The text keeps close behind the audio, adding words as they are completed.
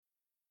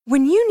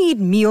When you need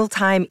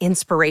mealtime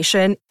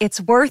inspiration,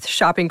 it's worth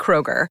shopping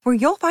Kroger, where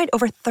you'll find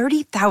over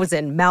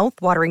 30,000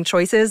 mouth-watering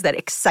choices that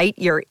excite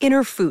your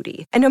inner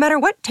foodie. And no matter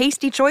what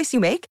tasty choice you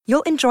make,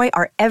 you'll enjoy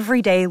our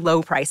everyday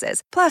low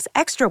prices, plus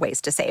extra ways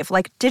to save,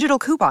 like digital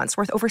coupons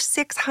worth over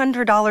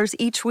 $600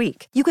 each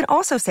week. You can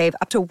also save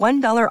up to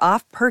 $1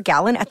 off per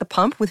gallon at the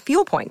pump with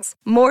fuel points.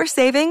 More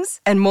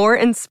savings and more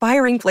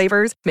inspiring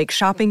flavors make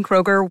shopping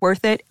Kroger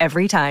worth it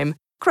every time.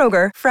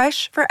 Kroger,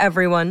 fresh for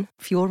everyone.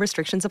 Fuel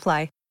restrictions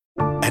apply.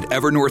 At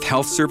Evernorth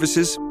Health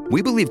Services,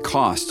 we believe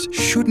costs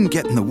shouldn't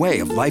get in the way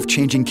of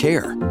life-changing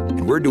care,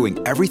 and we're doing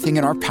everything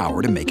in our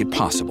power to make it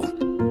possible.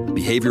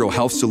 Behavioral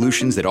health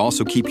solutions that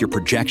also keep your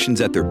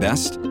projections at their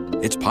best?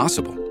 It's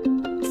possible.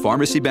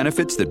 Pharmacy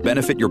benefits that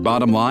benefit your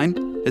bottom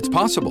line? It's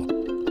possible.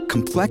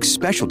 Complex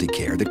specialty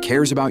care that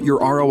cares about your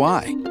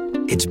ROI?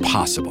 It's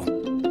possible.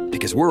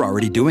 Because we're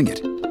already doing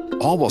it.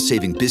 All while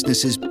saving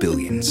businesses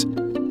billions.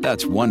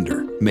 That's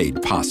Wonder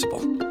made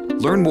possible.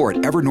 Learn more at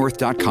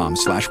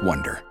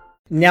evernorth.com/wonder.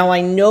 Now,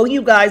 I know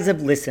you guys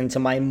have listened to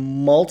my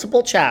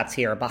multiple chats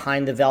here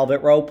behind the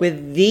velvet rope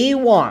with the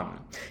one,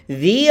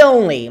 the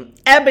only,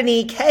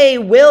 Eboni K.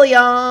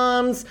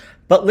 Williams.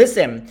 But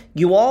listen,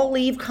 you all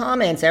leave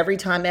comments every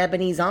time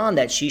Eboni's on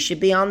that she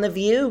should be on The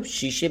View.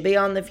 She should be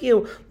on The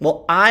View.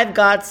 Well, I've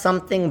got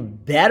something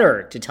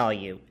better to tell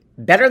you.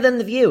 Better than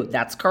The View,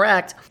 that's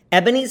correct.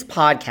 Eboni's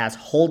podcast,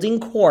 Holding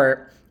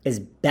Court,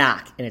 is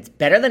back, and it's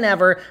better than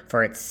ever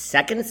for its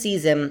second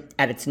season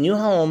at its new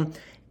home,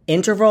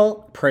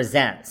 Interval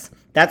Presents.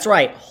 That's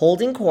right,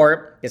 Holding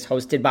Court is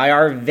hosted by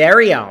our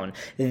very own,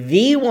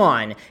 the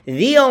one,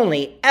 the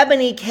only,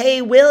 Eboni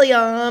K.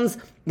 Williams.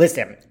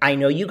 Listen, I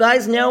know you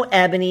guys know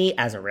Eboni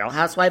as a Real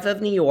Housewife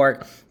of New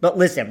York, but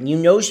listen, you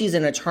know she's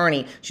an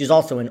attorney. She's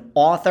also an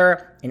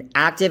author, an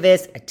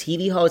activist, a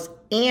TV host,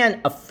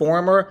 and a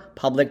former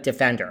public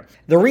defender.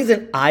 The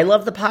reason I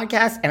love the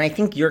podcast, and I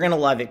think you're going to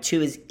love it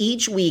too, is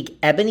each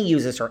week Eboni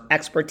uses her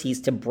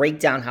expertise to break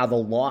down how the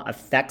law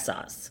affects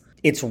us.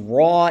 It's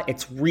raw,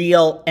 it's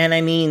real, and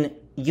I mean,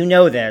 you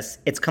know this,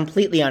 it's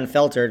completely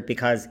unfiltered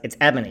because it's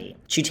Eboni.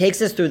 She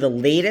takes us through the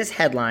latest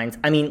headlines.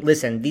 I mean,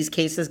 listen, these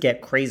cases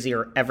get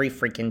crazier every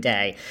freaking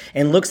day,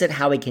 and looks at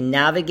how we can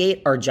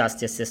navigate our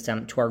justice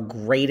system to our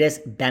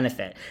greatest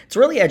benefit. It's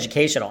really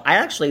educational. I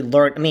actually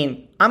learned,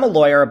 I'm a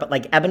lawyer, but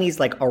like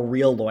Eboni's like a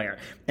real lawyer.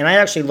 And I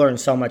actually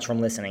learned so much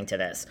from listening to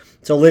this.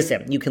 So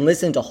listen, you can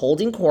listen to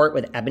Holding Court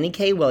with Eboni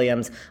K.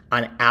 Williams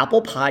on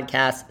Apple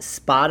Podcasts,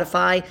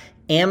 Spotify,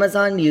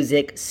 Amazon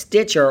Music,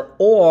 Stitcher,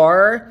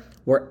 or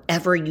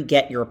wherever you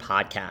get your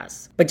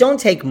podcasts. But don't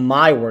take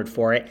my word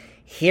for it.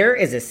 Here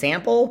is a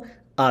sample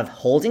of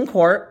Holding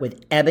Court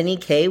with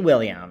Eboni K.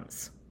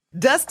 Williams.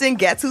 Dustin,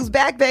 guess who's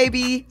back,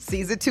 baby?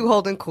 Season 2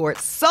 Holding Court.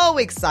 So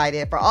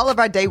excited. For all of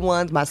our day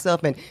ones,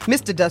 myself and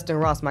Mr. Dustin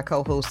Ross, my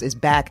co-host, is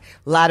back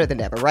louder than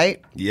ever,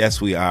 right?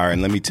 Yes, we are.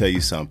 And let me tell you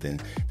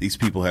something. These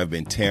people have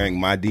been tearing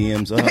my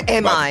DMs up.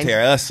 And mine.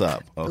 Tear us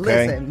up,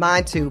 okay? Listen,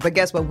 mine too. But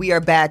guess what? We are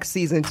back,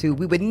 Season 2.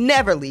 We would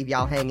never leave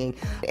y'all hanging.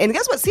 And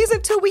guess what?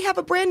 Season 2, we have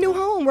a brand new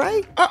home,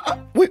 right?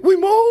 We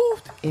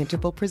moved.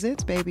 Interval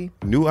Presents, baby.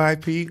 New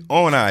IP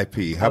on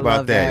IP. How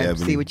about that,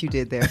 Ebony? See what you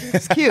did there.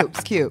 It's cute.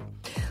 It's cute.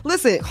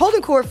 Listen,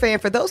 Holding Court fan,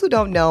 for those who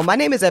don't know, my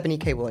name is Eboni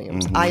K.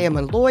 Williams. I am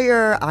a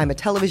lawyer, I'm a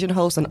television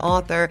host, an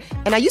author,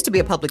 and I used to be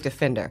a public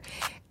defender.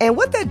 And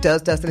what that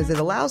does, Dustin, is it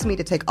allows me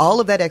to take all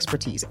of that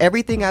expertise,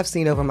 everything I've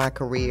seen over my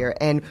career,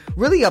 and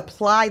really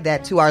apply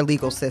that to our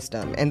legal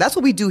system. And that's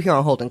what we do here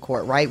on Holding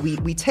Court, right?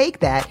 We take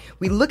that,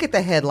 we look at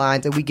the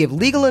headlines, and we give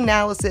legal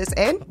analysis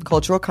and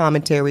cultural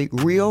commentary,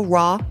 real,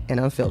 raw,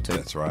 and unfiltered.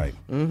 That's right.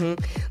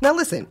 Now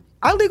listen,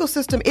 our legal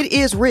system, it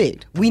is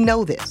rigged. We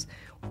know this.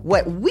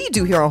 What we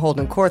do here on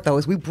Holding Court, though,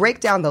 is we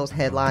break down those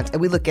headlines and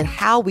we look at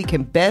how we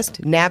can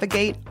best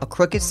navigate a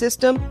crooked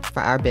system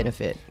for our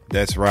benefit.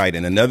 That's right.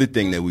 And another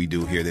thing that we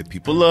do here that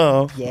people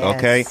love, Yes.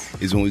 okay,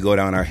 is when we go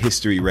down our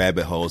history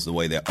rabbit holes the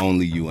way that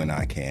only you and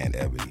I can,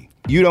 Ebony.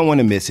 You don't want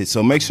to miss it,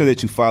 so make sure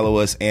that you follow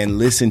us and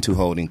listen to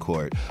Holding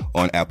Court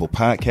on Apple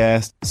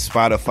Podcasts,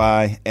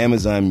 Spotify,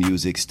 Amazon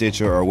Music,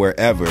 Stitcher, or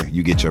wherever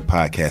you get your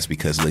podcasts,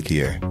 because look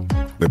here,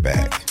 we're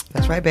back.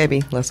 That's right,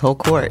 baby. Let's hold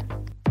court.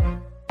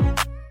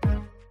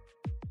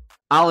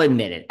 I'll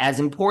admit it, as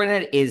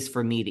important it is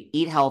for me to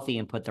eat healthy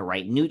and put the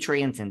right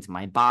nutrients into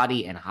my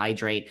body and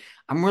hydrate,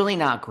 I'm really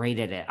not great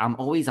at it. I'm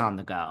always on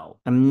the go.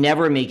 I'm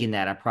never making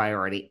that a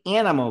priority,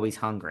 and I'm always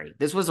hungry.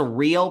 This was a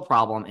real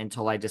problem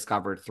until I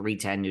discovered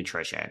 310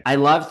 Nutrition. I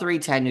love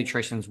 310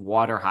 Nutrition's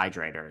water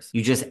hydrators.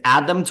 You just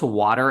add them to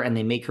water and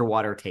they make your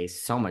water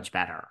taste so much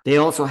better. They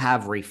also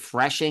have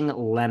refreshing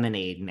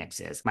lemonade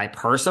mixes. My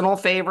personal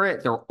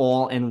favorite, they're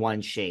all in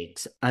one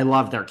shakes. I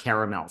love their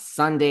caramel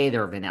sundae,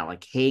 their vanilla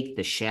cake,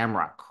 the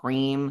shamrock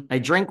cream. I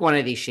drink one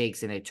of these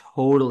shakes and it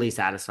totally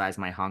satisfies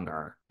my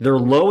hunger. They're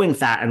low in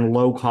fat and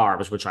low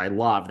carbs, which I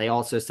love. They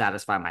also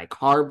satisfy my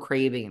carb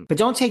craving. But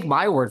don't take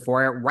my word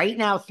for it. Right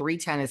now,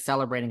 310 is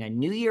celebrating a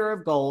new year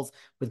of goals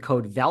with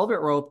code Velvet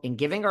Rope and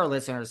giving our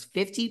listeners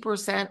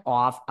 50%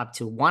 off up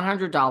to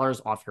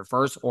 $100 off your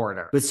first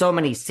order. With so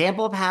many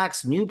sample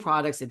packs, new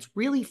products, it's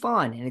really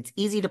fun and it's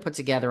easy to put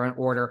together an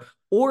order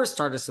or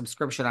start a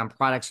subscription on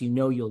products you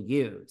know you'll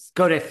use.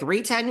 Go to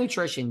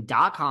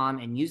 310nutrition.com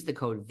and use the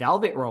code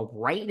Velvet Rope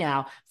right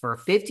now for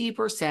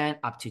 50%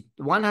 up to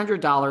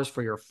 $100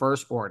 for your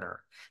first order.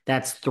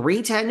 That's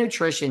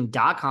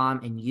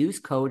 310nutrition.com and use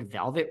code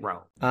Velvet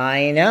Rope.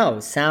 I know.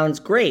 Sounds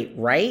great,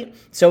 right?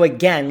 So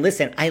again,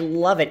 listen, I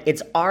love it.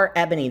 It's our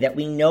Ebony that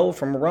we know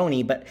from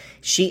Roni, but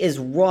she is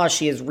raw,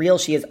 she is real,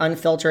 she is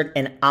unfiltered,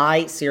 and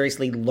I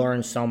seriously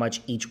learn so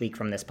much each week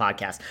from this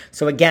podcast.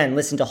 So again,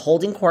 listen to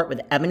Holding Court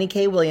with Eboni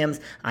K. Williams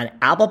on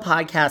Apple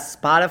Podcasts,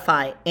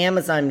 Spotify,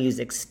 Amazon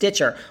Music,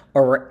 Stitcher,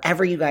 or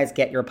wherever you guys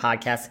get your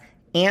podcasts,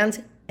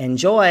 and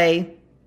enjoy.